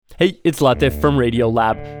Hey, it's Latif from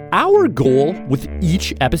Radiolab. Our goal with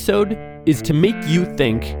each episode is to make you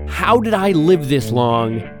think, how did I live this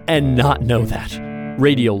long and not know that?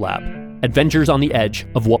 Radiolab, adventures on the edge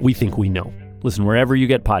of what we think we know. Listen wherever you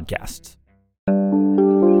get podcasts.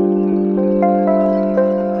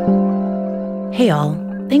 Hey all,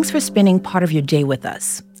 thanks for spending part of your day with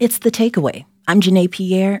us. It's The Takeaway. I'm Janae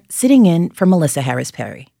Pierre, sitting in for Melissa Harris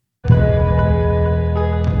Perry.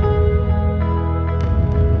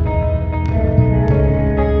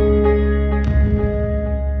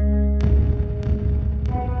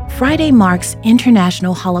 Friday marks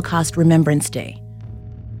International Holocaust Remembrance Day.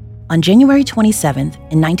 On January 27th,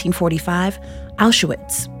 in 1945,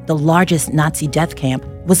 Auschwitz, the largest Nazi death camp,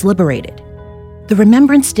 was liberated. The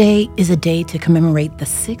Remembrance Day is a day to commemorate the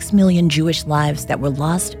 6 million Jewish lives that were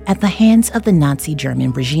lost at the hands of the Nazi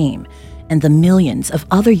German regime and the millions of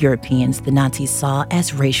other Europeans the Nazis saw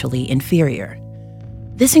as racially inferior.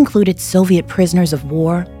 This included Soviet prisoners of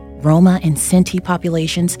war, Roma and Sinti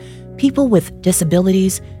populations, people with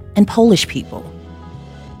disabilities, and Polish people.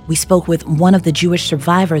 We spoke with one of the Jewish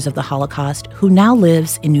survivors of the Holocaust who now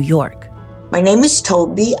lives in New York. My name is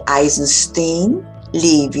Toby Eisenstein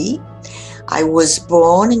Levy. I was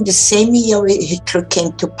born in the same year Hitler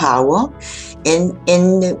came to power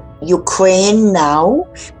in Ukraine now.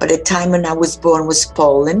 By the time when I was born was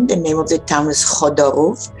Poland. The name of the town is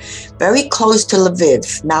Chodorów, very close to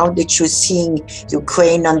Lviv. Now that you're seeing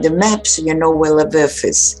Ukraine on the map, so you know where Lviv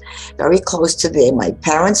is. Very close to there. My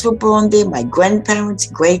parents were born there, my grandparents,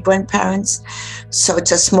 great-grandparents. So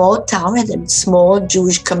it's a small town and a small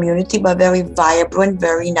Jewish community, but very vibrant,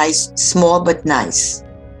 very nice, small but nice.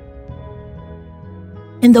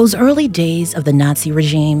 In those early days of the Nazi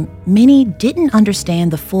regime, many didn't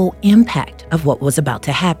understand the full impact of what was about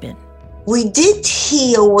to happen. We did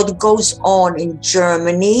hear what goes on in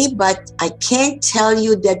Germany, but I can't tell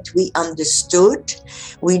you that we understood.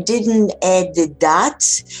 We didn't add the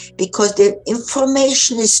dots because the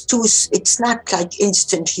information is it's not like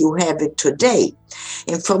instant you have it today.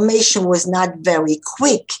 Information was not very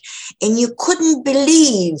quick, and you couldn't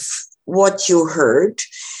believe what you heard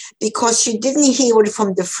because you didn't hear it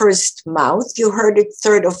from the first mouth. You heard it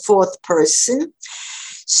third or fourth person.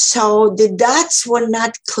 So the dots were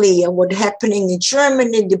not clear. What happening in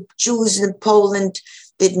Germany, the Jews in Poland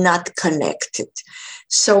did not connect it.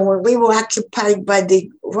 So when we were occupied by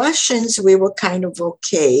the Russians, we were kind of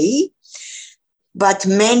okay. But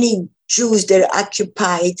many Jews that are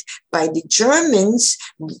occupied by the Germans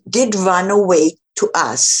did run away to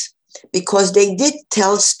us because they did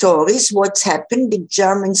tell stories. What's happened? The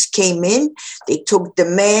Germans came in, they took the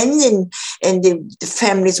men and the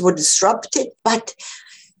families were disrupted. But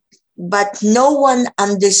no one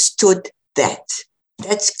understood that.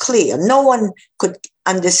 That's clear. No one could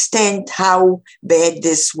understand how bad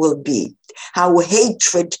this will be, how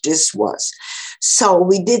hatred this was. So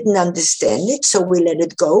we didn't understand it, so we let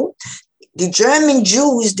it go. The German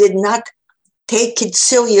Jews did not take it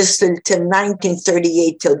seriously till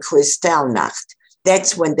 1938, till Kristallnacht.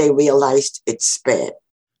 That's when they realized it's bad.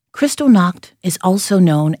 Kristallnacht is also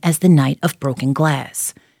known as the Night of Broken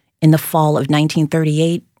Glass. In the fall of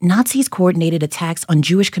 1938, Nazis coordinated attacks on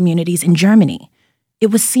Jewish communities in Germany.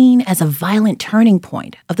 It was seen as a violent turning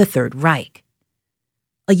point of the Third Reich.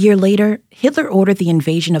 A year later, Hitler ordered the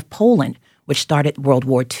invasion of Poland, which started World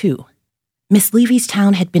War II. Miss Levy's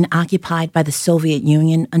town had been occupied by the Soviet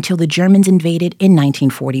Union until the Germans invaded in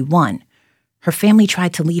 1941. Her family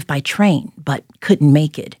tried to leave by train, but couldn't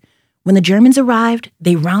make it. When the Germans arrived,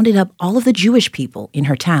 they rounded up all of the Jewish people in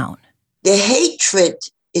her town. The hatred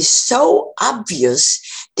is so obvious.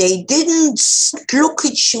 They didn't look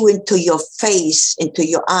at you into your face, into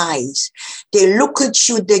your eyes. They look at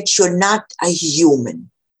you that you're not a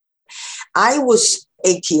human. I was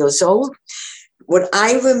 8 years old. What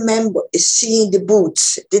I remember is seeing the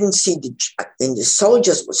boots. Didn't see and the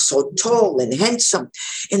soldiers were so tall and handsome,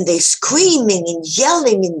 and they screaming and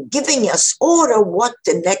yelling and giving us order what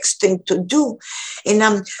the next thing to do. And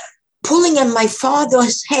I'm pulling on my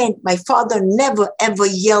father's hand. My father never, ever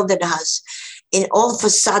yelled at us. And all of a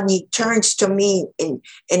sudden, he turns to me and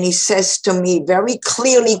he says to me very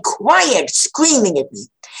clearly, quiet, screaming at me.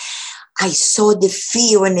 I saw the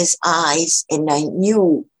fear in his eyes, and I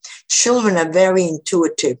knew children are very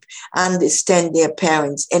intuitive, understand their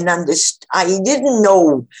parents, and I didn't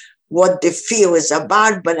know what the fear is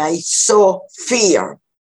about, but I saw fear.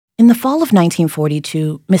 In the fall of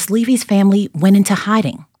 1942, Miss Levy's family went into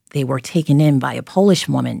hiding. They were taken in by a Polish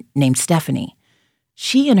woman named Stephanie.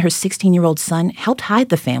 She and her 16-year-old son helped hide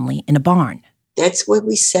the family in a barn. That's where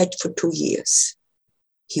we sat for 2 years.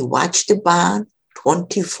 He watched the barn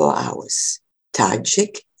 24 hours.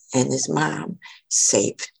 Tajik, and his mom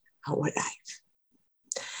saved our life.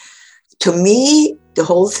 To me, the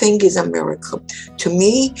whole thing is a miracle. To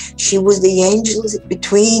me, she was the angel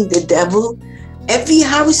between the devil. Every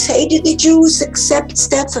house hated the Jews except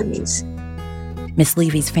Stephanie's. Miss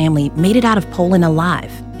Levy's family made it out of Poland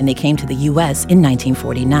alive, and they came to the U.S. in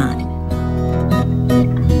 1949.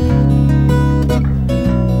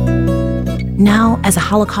 Now, as a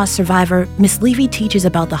Holocaust survivor, Miss Levy teaches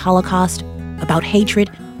about the Holocaust, about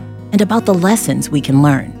hatred, and about the lessons we can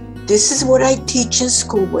learn. This is what I teach in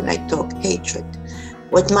school when I talk hatred.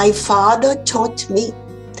 What my father taught me.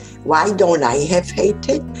 Why don't I have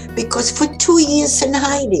hatred? Because for 2 years in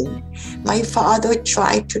hiding, my father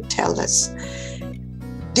tried to tell us,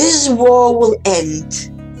 this war will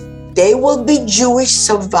end. There will be Jewish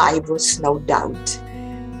survivors, no doubt.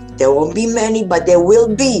 There won't be many, but there will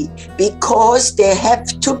be, because they have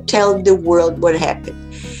to tell the world what happened.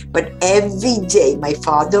 But every day, my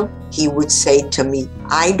father, he would say to me,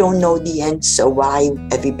 I don't know the answer why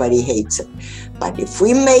everybody hates it. But if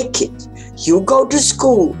we make it, you go to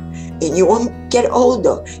school and you get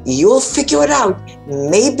older, you'll figure it out.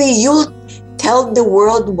 Maybe you'll tell the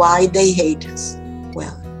world why they hate us.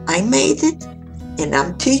 Well, I made it, and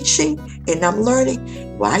I'm teaching, and I'm learning.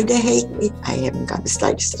 Why they hate me, I haven't got the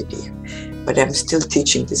slightest idea. But I'm still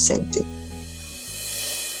teaching the same thing.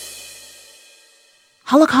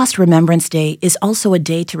 Holocaust Remembrance Day is also a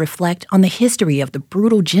day to reflect on the history of the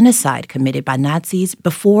brutal genocide committed by Nazis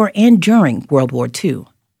before and during World War II.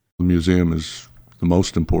 The museum is the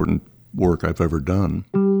most important work I've ever done.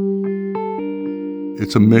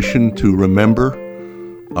 It's a mission to remember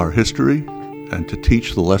our history and to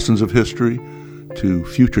teach the lessons of history to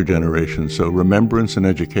future generations. So remembrance and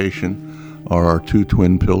education are our two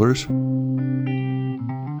twin pillars.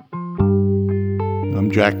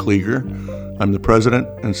 I'm Jack Klieger. I'm the president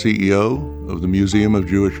and CEO of the Museum of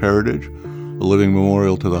Jewish Heritage, a living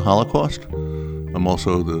memorial to the Holocaust. I'm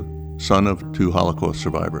also the son of 2 Holocaust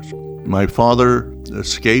survivors. My father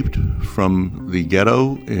escaped from the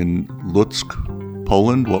ghetto in Lutsk,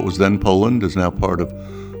 Poland. What was then Poland is now part of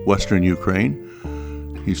Western Ukraine.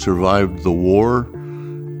 He survived the war,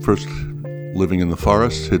 first living in the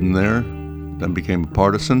forest, hidden there, then became a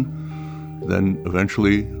partisan, then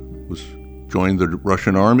eventually joined the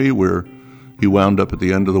Russian army, where he wound up at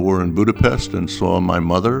the end of the war in Budapest and saw my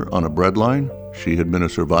mother on a breadline. She had been a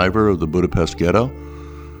survivor of the Budapest ghetto.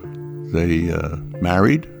 They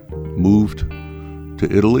married, moved to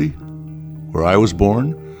Italy, where I was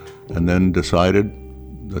born, and then decided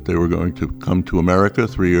that they were going to come to America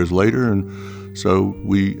 3 years later, and so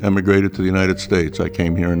we emigrated to the United States. I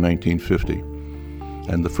came here in 1950.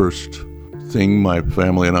 And the first thing my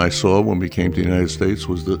family and I saw when we came to the United States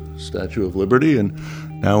was the Statue of Liberty. And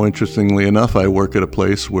now, interestingly enough, I work at a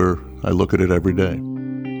place where I look at it every day.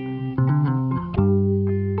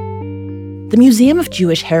 The Museum of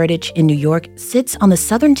Jewish Heritage in New York sits on the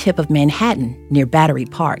southern tip of Manhattan near Battery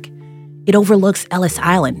Park. It overlooks Ellis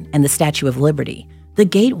Island and the Statue of Liberty, the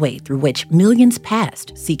gateway through which millions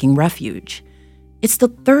passed seeking refuge. It's the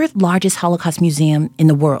 3rd largest Holocaust museum in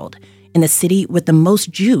the world, in the city with the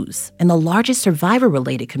most Jews and the largest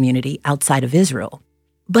survivor-related community outside of Israel.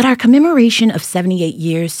 But our commemoration of 78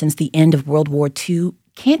 years since the end of World War II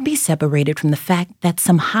can't be separated from the fact that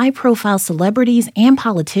some high-profile celebrities and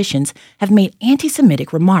politicians have made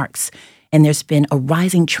anti-Semitic remarks, and there's been a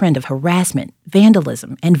rising trend of harassment,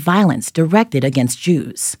 vandalism, and violence directed against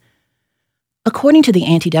Jews. According to the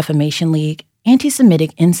Anti-Defamation League,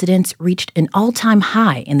 anti-Semitic incidents reached an all-time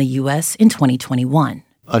high in the U.S. in 2021.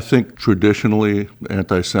 I think traditionally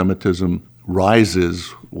anti-Semitism rises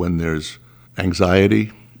when there's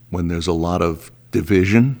anxiety, when there's a lot of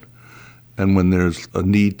division, and when there's a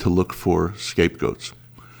need to look for scapegoats.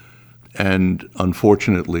 And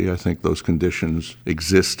unfortunately, I think those conditions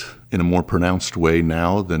exist in a more pronounced way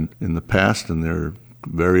now than in the past, and there are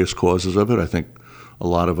various causes of it. I think a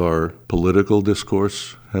lot of our political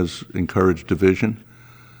discourse has encouraged division.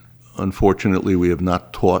 Unfortunately, we have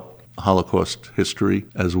not taught Holocaust history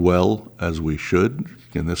as well as we should.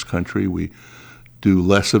 In this country, we do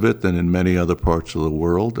less of it than in many other parts of the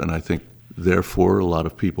world, and I think, therefore, a lot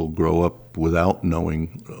of people grow up without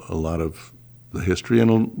knowing a lot of the history,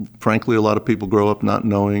 and frankly, a lot of people grow up not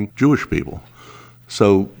knowing Jewish people.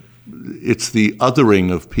 So it's the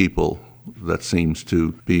othering of people that seems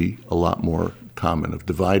to be a lot more common, of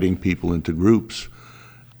dividing people into groups.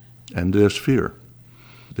 And there's fear.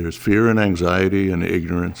 There's fear and anxiety and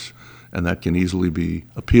ignorance, and that can easily be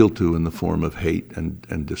appealed to in the form of hate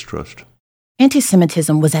and distrust.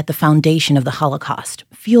 Anti-Semitism was at the foundation of the Holocaust,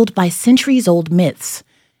 fueled by centuries-old myths.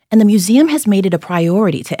 and the museum has made it a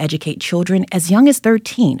priority to educate children as young as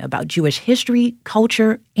 13 about Jewish history,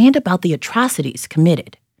 culture, and about the atrocities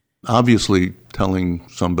committed. Obviously, telling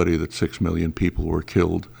somebody that 6 million people were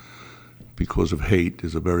killed because of hate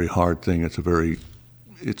is a very hard thing.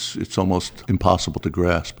 It's almost impossible to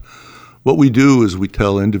grasp. What we do is we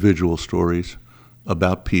tell individual stories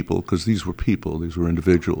about people, because these were people, these were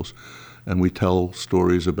individuals, and we tell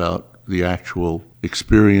stories about the actual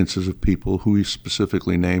experiences of people who we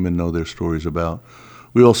specifically name and know their stories about.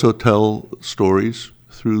 We also tell stories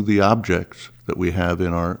through the objects that we have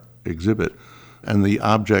in our exhibit, and the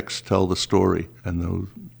objects tell the story, and the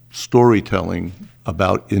storytelling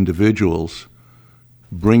about individuals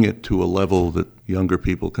bring it to a level that younger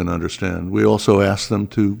people can understand. We also ask them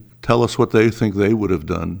to tell us what they think they would have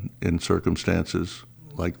done in circumstances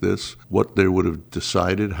like this, what they would have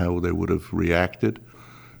decided, how they would have reacted.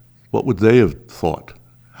 What would they have thought?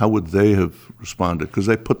 How would they have responded? Because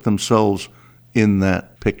they put themselves in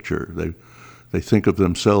that picture. They think of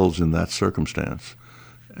themselves in that circumstance.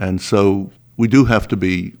 And so we do have to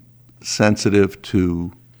be sensitive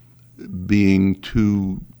to being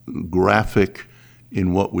too graphic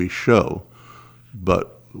in what we show,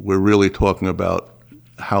 but we're really talking about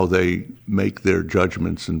how they make their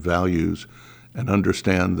judgments and values and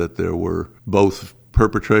understand that there were both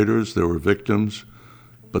perpetrators, there were victims,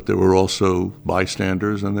 but there were also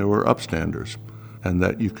bystanders and there were upstanders, and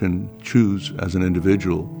that you can choose as an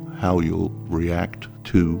individual how you'll react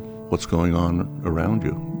to what's going on around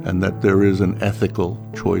you, and that there is an ethical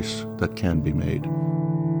choice that can be made.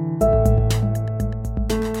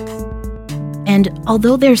 And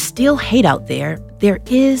although there's still hate out there, there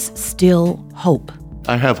is still hope.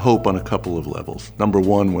 I have hope on a couple of levels. Number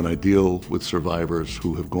one, when I deal with survivors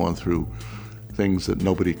who have gone through things that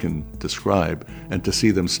nobody can describe, and to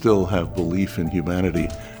see them still have belief in humanity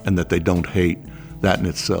and that they don't hate, that in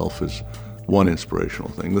itself is one inspirational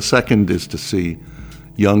thing. The second is to see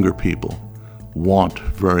younger people want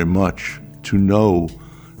very much to know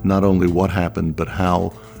not only what happened, but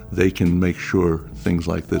how they can make sure things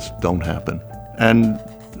like this don't happen. And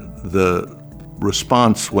the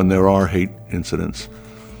response when there are hate incidents.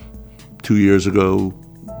 2 years ago,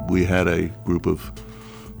 we had a group of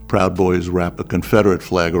Proud Boys wrap a Confederate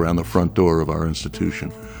flag around the front door of our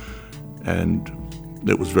institution. And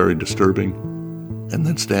it was very disturbing. And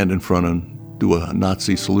then stand in front and do a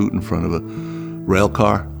Nazi salute in front of a rail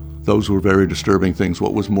car. Those were very disturbing things.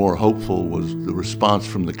 What was more hopeful was the response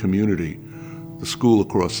from the community. The school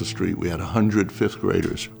across the street, we had 100 fifth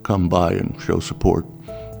graders come by and show support.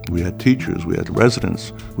 We had teachers, we had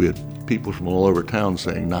residents, we had people from all over town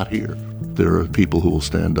saying, not here. There are people who will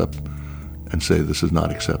stand up and say this is not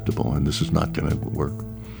acceptable and this is not going to work.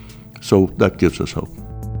 So that gives us hope.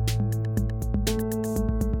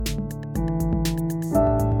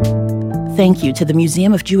 Thank you to the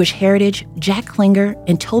Museum of Jewish Heritage, Jack Klinger,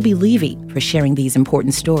 and Toby Levy for sharing these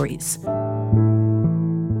important stories.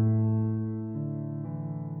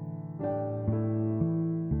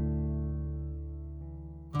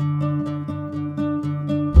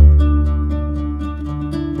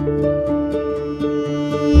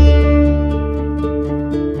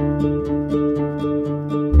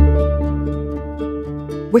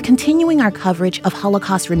 We're continuing our coverage of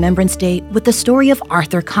Holocaust Remembrance Day with the story of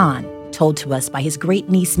Arthur Kahn, told to us by his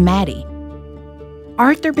great-niece Maddie.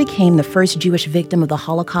 Arthur became the first Jewish victim of the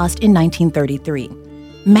Holocaust in 1933.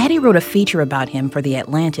 Maddie wrote a feature about him for The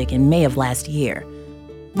Atlantic in May of last year.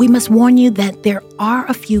 We must warn you that there are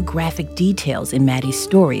a few graphic details in Maddie's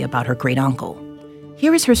story about her great-uncle.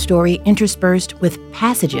 Here is her story interspersed with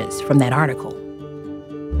passages from that article.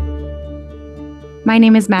 My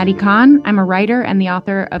name is Maddie Kahn. I'm a writer and the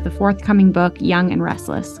author of the forthcoming book, Young and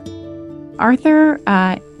Restless. Arthur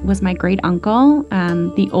was my great uncle,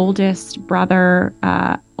 the oldest brother,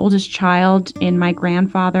 oldest child in my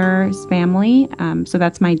grandfather's family. So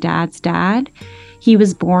that's my dad's dad. He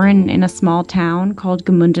was born in a small town called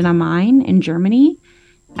Gmunden am Main in Germany.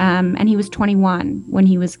 And he was 21 when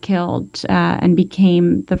he was killed and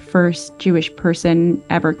became the first Jewish person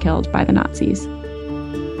ever killed by the Nazis.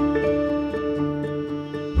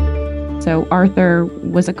 So Arthur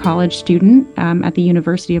was a college student at the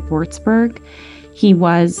University of Würzburg. He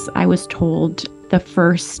was, I was told, the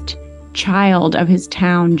first child of his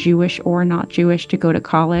town, Jewish or not Jewish, to go to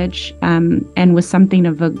college, and was something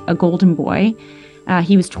of a golden boy.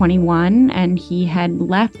 He was 21 and he had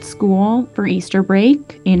left school for Easter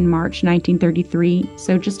break in March 1933,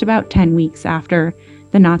 so just about 10 weeks after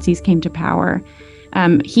the Nazis came to power.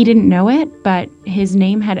 He didn't know it, but his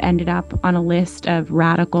name had ended up on a list of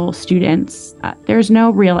radical students. There's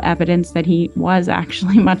no real evidence that he was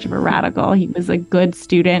actually much of a radical. He was a good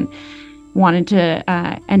student, wanted to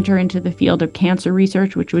enter into the field of cancer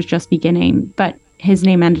research, which was just beginning, but his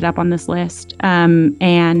name ended up on this list.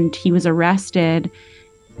 And he was arrested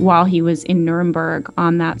while he was in Nuremberg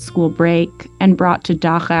on that school break and brought to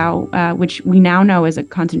Dachau, which we now know is a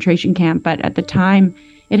concentration camp, but at the time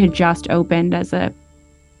it had just opened as a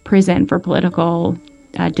prison for political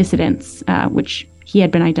dissidents, which he had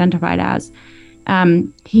been identified as.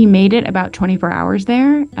 He made it about 24 hours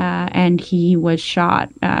there, and he was shot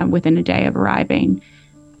within a day of arriving.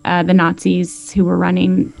 The Nazis who were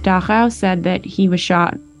running Dachau said that he was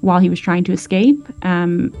shot while he was trying to escape,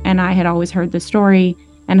 and I had always heard the story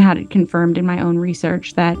and had it confirmed in my own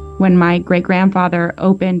research that when my great-grandfather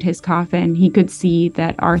opened his coffin, he could see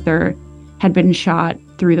that Arthur had been shot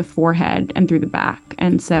through the forehead and through the back.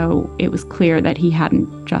 And so it was clear that he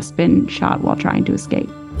hadn't just been shot while trying to escape.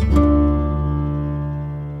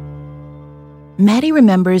 Maddie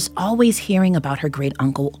remembers always hearing about her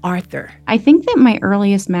great-uncle Arthur. I think that my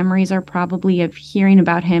earliest memories are probably of hearing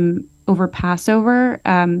about him over Passover.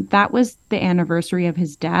 That was the anniversary of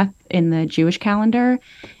his death in the Jewish calendar.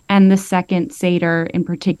 And the second Seder in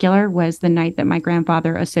particular was the night that my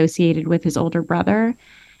grandfather associated with his older brother.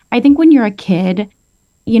 I think when you're a kid,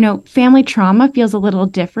 family trauma feels a little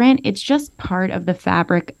different. It's just part of the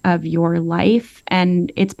fabric of your life,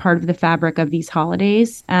 and it's part of the fabric of these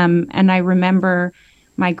holidays. And I remember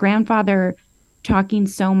my grandfather talking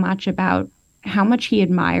so much about how much he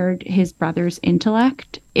admired his brother's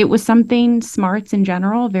intellect. It was something smarts in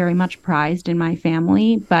general very much prized in my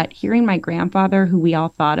family, but hearing my grandfather, who we all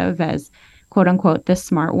thought of as quote unquote the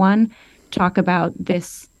smart one, talk about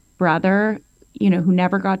this brother who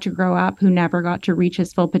never got to grow up, who never got to reach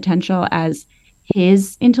his full potential as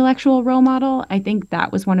his intellectual role model, I think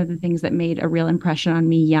that was one of the things that made a real impression on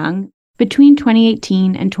me young. Between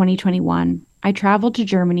 2018 and 2021, I traveled to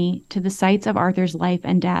Germany to the sites of Arthur's life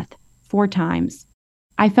and death 4 times.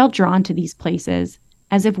 I felt drawn to these places,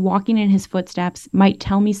 as if walking in his footsteps might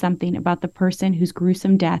tell me something about the person whose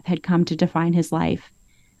gruesome death had come to define his life.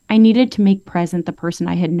 I needed to make present the person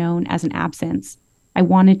I had known as an absence. I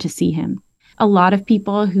wanted to see him. A lot of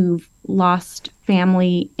people who've lost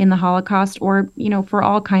family in the Holocaust or, for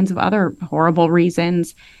all kinds of other horrible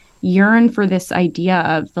reasons, yearn for this idea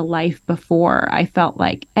of the life before. I felt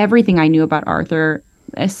like everything I knew about Arthur,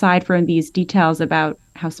 aside from these details about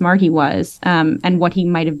how smart he was and what he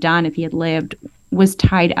might have done if he had lived, was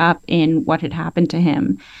tied up in what had happened to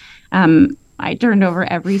him. I turned over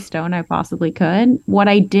every stone I possibly could. What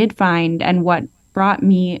I did find and what brought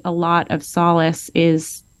me a lot of solace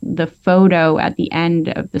is the photo at the end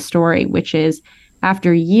of the story, which is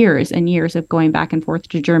after years and years of going back and forth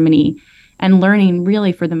to Germany and learning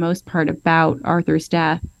really for the most part about Arthur's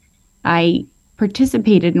death, I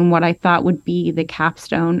participated in what I thought would be the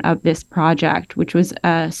capstone of this project, which was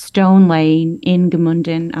a stone laying in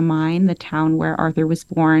Gmunden am Main, the town where Arthur was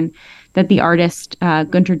born, that the artist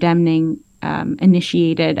Gunter Demning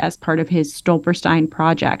initiated as part of his Stolperstein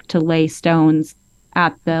project to lay stones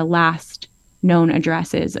at the last known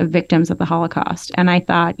addresses of victims of the Holocaust. And I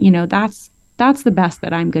thought, that's the best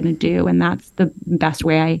that I'm going to do. And that's the best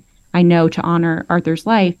way I know to honor Arthur's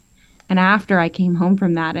life. And after I came home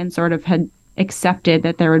from that and sort of had accepted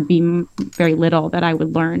that there would be very little that I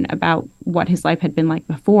would learn about what his life had been like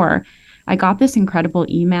before, I got this incredible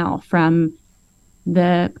email from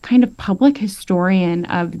the kind of public historian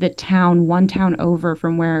of the town, one town over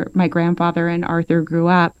from where my grandfather and Arthur grew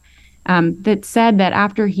up, that said that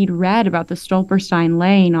after he'd read about the Stolperstein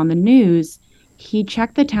laying on the news, he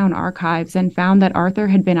checked the town archives and found that Arthur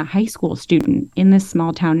had been a high school student in this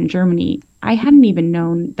small town in Germany. I hadn't even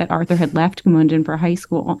known that Arthur had left Gmunden for high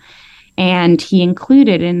school. And he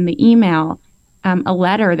included in the email a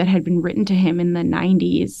letter that had been written to him in the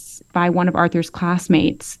 90s by one of Arthur's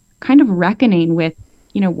classmates, kind of reckoning with,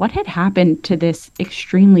 what had happened to this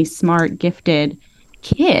extremely smart, gifted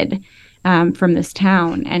kid from this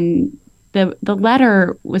town. And the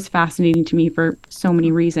letter was fascinating to me for so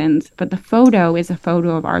many reasons, but the photo is a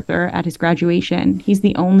photo of Arthur at his graduation. He's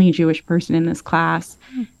the only Jewish person in this class,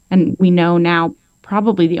 and we know now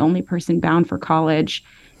probably the only person bound for college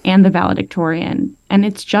and the valedictorian. And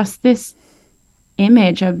it's just this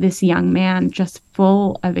image of this young man just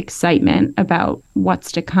full of excitement about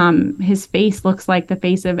what's to come. His face looks like the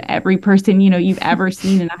face of every person, you've ever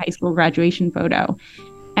seen in a high school graduation photo.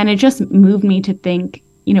 And it just moved me to think,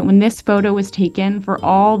 when this photo was taken, for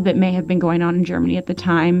all that may have been going on in Germany at the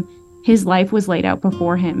time, his life was laid out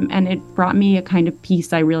before him. And it brought me a kind of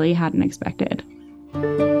peace I really hadn't expected.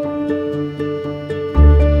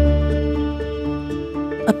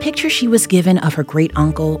 A picture she was given of her great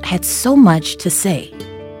uncle had so much to say.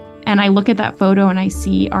 And I look at that photo and I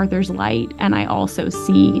see Arthur's light, and I also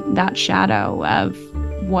see that shadow of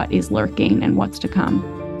what is lurking and what's to come.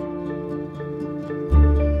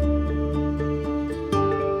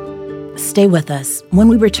 Stay with us. When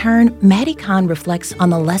we return, Maddie Kahn reflects on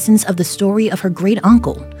the lessons of the story of her great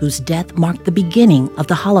uncle, whose death marked the beginning of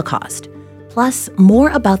the Holocaust. Plus, more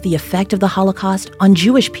about the effect of the Holocaust on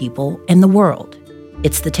Jewish people and the world.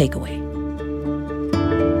 It's The Takeaway.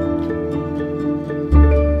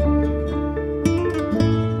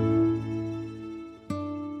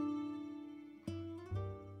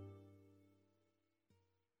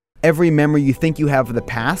 Every memory you think you have of the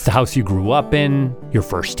past, The house you grew up in, your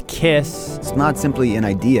first kiss. it's not simply an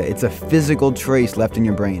idea, it's a physical trace left in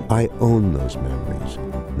your brain. I own those memories.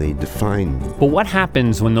 They define me. But what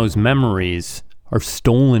happens when those memories are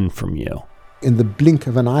stolen from you? In the blink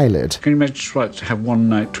of an eyelid. Can you imagine what to have one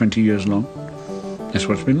night 20 years long? That's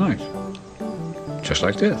what it's been like. Just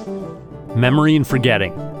like death. Memory and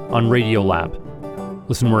Forgetting on Radiolab.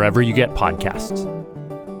 Listen wherever you get podcasts.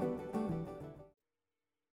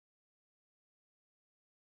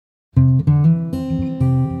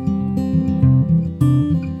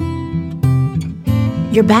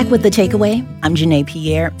 You're back with The Takeaway. I'm Janae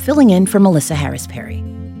Pierre, filling in for Melissa Harris Perry.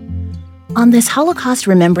 On this Holocaust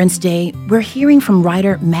Remembrance Day, we're hearing from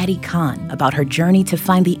writer Maddie Kahn about her journey to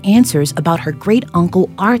find the answers about her great-uncle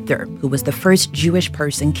Arthur, who was the first Jewish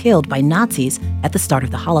person killed by Nazis at the start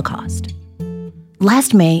of the Holocaust.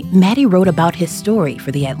 Last May, Maddie wrote about his story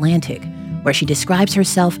for The Atlantic, where she describes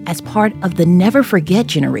herself as part of the never forget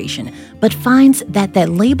generation, but finds that that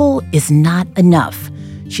label is not enough.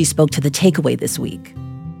 She spoke to The Takeaway this week.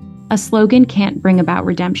 A slogan can't bring about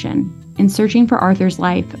redemption. In searching for Arthur's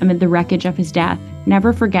life amid the wreckage of his death,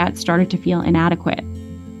 Never Forget started to feel inadequate.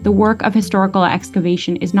 The work of historical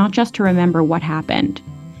excavation is not just to remember what happened.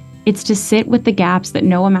 It's to sit with the gaps that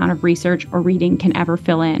no amount of research or reading can ever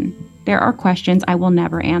fill in. There are questions I will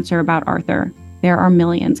never answer about Arthur. There are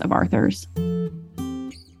millions of Arthurs.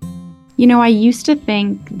 You know, I used to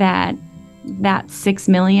think that 6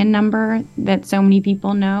 million number that so many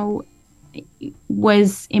people know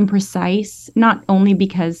was imprecise, not only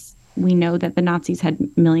because we know that the Nazis had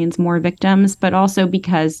millions more victims, but also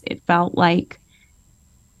because it felt like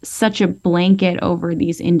such a blanket over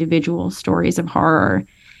these individual stories of horror.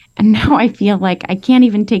 And now I feel like I can't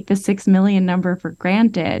even take the 6 million number for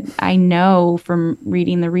granted. I know from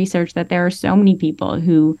reading the research that there are so many people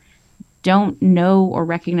who don't know or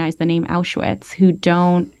recognize the name Auschwitz, who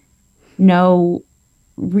don't know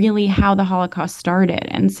really how the Holocaust started.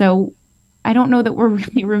 And so I don't know that we're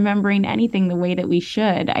really remembering anything the way that we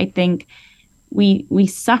should. I think we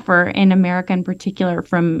suffer in America in particular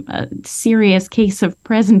from a serious case of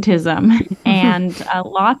presentism, and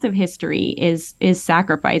lots of history is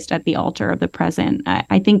sacrificed at the altar of the present.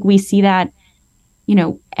 I think we see that,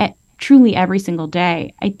 truly every single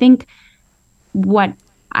day. I think what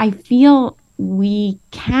I feel we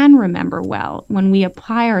can remember well when we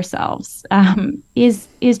apply ourselves is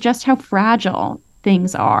just how fragile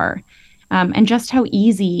things are. And just how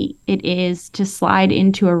easy it is to slide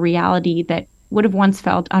into a reality that would have once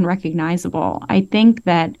felt unrecognizable. I think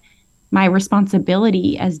that my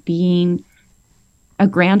responsibility as being a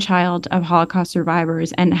grandchild of Holocaust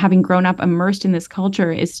survivors and having grown up immersed in this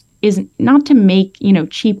culture is not to make,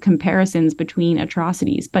 cheap comparisons between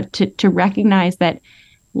atrocities, but to recognize that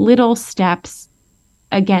little steps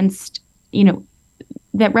against,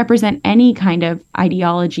 that represent any kind of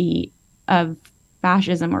ideology of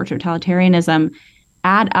fascism or totalitarianism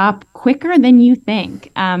add up quicker than you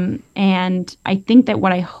think. And I think that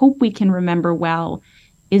what I hope we can remember well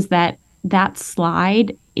is that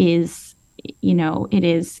slide is, it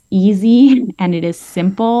is easy and it is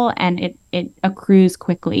simple and it accrues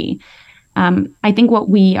quickly. I think what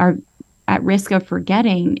we are at risk of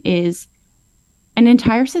forgetting is an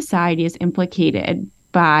entire society is implicated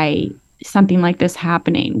by something like this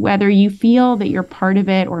happening, whether you feel that you're part of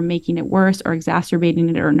it or making it worse or exacerbating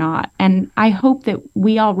it or not. And I hope that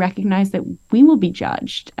we all recognize that we will be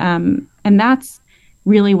judged. And that's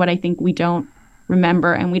really what I think we don't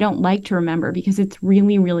remember and we don't like to remember, because it's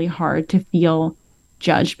really, really hard to feel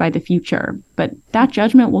judged by the future. But that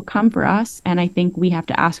judgment will come for us. And I think we have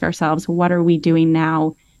to ask ourselves, what are we doing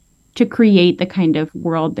now to create the kind of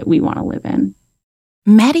world that we want to live in?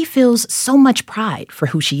 Maddie feels so much pride for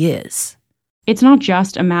who she is. It's not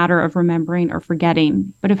just a matter of remembering or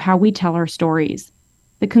forgetting, but of how we tell our stories.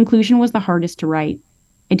 The conclusion was the hardest to write.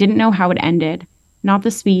 I didn't know how it ended, not the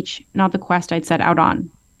speech, not the quest I'd set out on.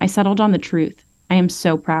 I settled on the truth. I am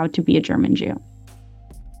so proud to be a German Jew.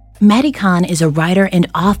 Maddie Kahn is a writer and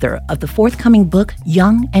author of the forthcoming book,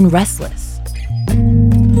 Young and Restless.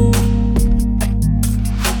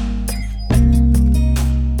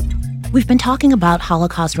 We've been talking about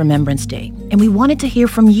Holocaust Remembrance Day, and we wanted to hear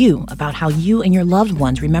from you about how you and your loved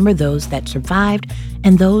ones remember those that survived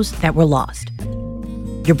and those that were lost.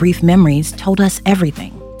 Your brief memories told us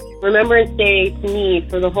everything. Remembrance Day, to me,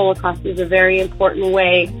 for the Holocaust is a very important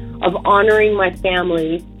way of honoring my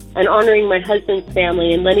family and honoring my husband's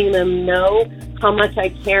family and letting them know how much I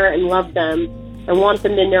care and love them and want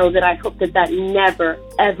them to know that I hope that that never,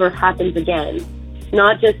 ever happens again.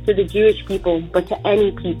 Not just to the Jewish people, but to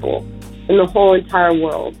any people in the whole entire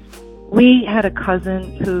world. We had a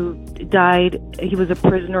cousin who died. He was a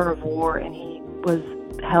prisoner of war, and he was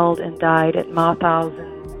held and died at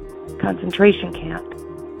Mauthausen concentration camp.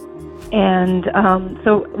 And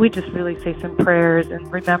so we just really say some prayers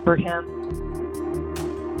and remember him.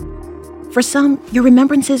 For some, your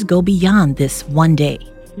remembrances go beyond this one day.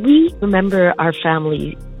 We remember our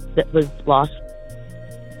family that was lost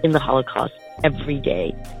in the Holocaust every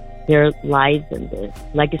day, their lives and the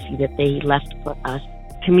legacy that they left for us.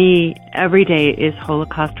 To me, every day is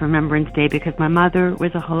Holocaust Remembrance Day because my mother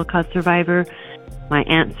was a Holocaust survivor, my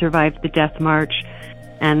aunt survived the Death March,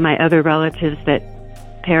 and my other relatives that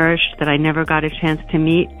perished that I never got a chance to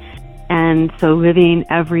meet. And so living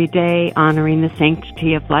every day, honoring the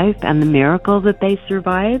sanctity of life and the miracle that they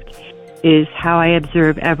survived is how I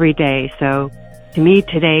observe every day. So to me,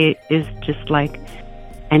 today is just like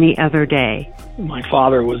any other day. My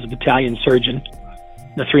father was a battalion surgeon,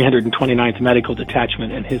 the 329th Medical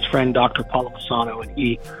Detachment, and his friend Dr. Paulo Massano, and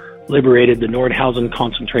he liberated the Nordhausen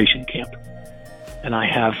concentration camp. And I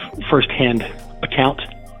have firsthand account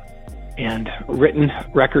and written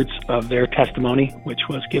records of their testimony, which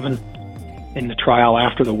was given in the trial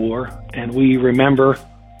after the war. And we remember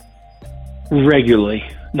regularly,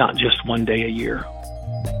 not just one day a year.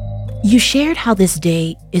 You shared how this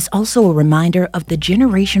day is also a reminder of the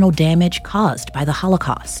generational damage caused by the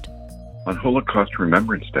Holocaust. On Holocaust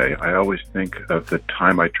Remembrance Day, I always think of the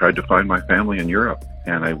time I tried to find my family in Europe,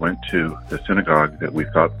 and I went to the synagogue that we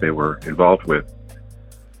thought they were involved with,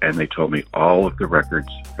 and they told me all of the records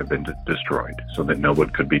have been destroyed so that no one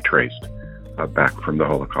could be traced back from the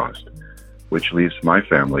Holocaust, which leaves my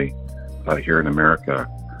family here in America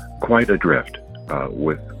quite adrift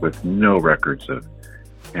with no records of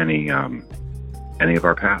any of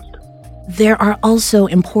our past. There are also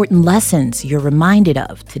important lessons you're reminded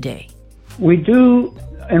of today. We do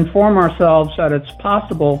inform ourselves that it's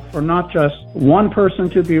possible for not just one person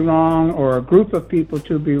to be wrong or a group of people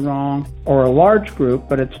to be wrong or a large group,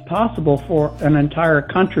 but it's possible for an entire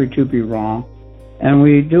country to be wrong. And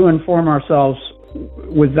we do inform ourselves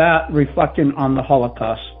with that reflecting on the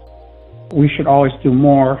Holocaust. We should always do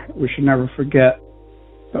more. We should never forget.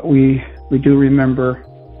 But we do remember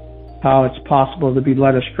how it's possible to be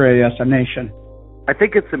led astray as a nation. I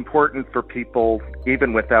think it's important for people,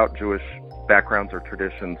 even without Jewish backgrounds or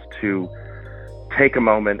traditions, to take a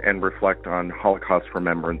moment and reflect on Holocaust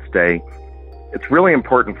Remembrance Day. It's really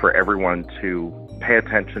important for everyone to pay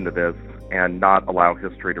attention to this and not allow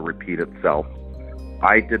history to repeat itself.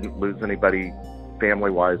 I didn't lose anybody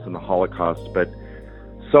family-wise in the Holocaust, but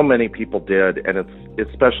so many people did, and it's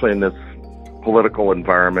especially in this political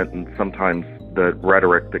environment and sometimes the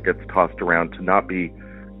rhetoric that gets tossed around, to not be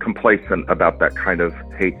complacent about that kind of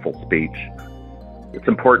hateful speech. It's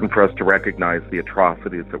important for us to recognize the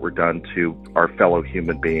atrocities that were done to our fellow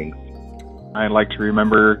human beings. I like to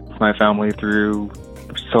remember my family through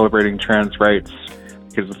celebrating trans rights,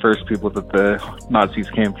 because the first people that the Nazis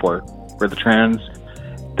came for were the trans,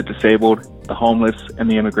 the disabled, the homeless, and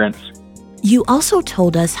the immigrants. You also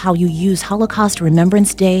told us how you use Holocaust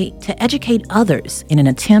Remembrance Day to educate others in an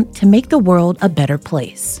attempt to make the world a better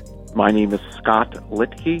place. My name is Scott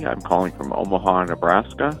Litke. I'm calling from Omaha,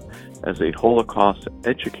 Nebraska. As a Holocaust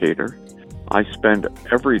educator, I spend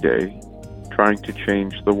every day trying to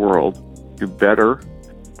change the world to better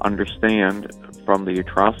understand from the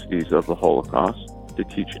atrocities of the Holocaust, to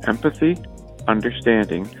teach empathy,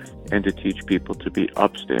 understanding, and to teach people to be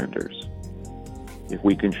upstanders. If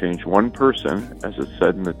we can change one person, as is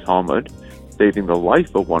said in the Talmud, saving the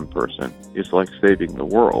life of one person is like saving the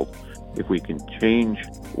world. If we can change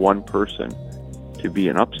one person to be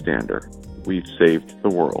an upstander, we've saved the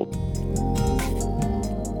world.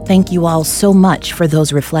 Thank you all so much for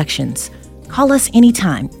those reflections. Call us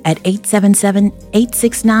anytime at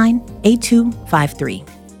 877-869-8253.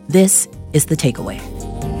 This is The Takeaway.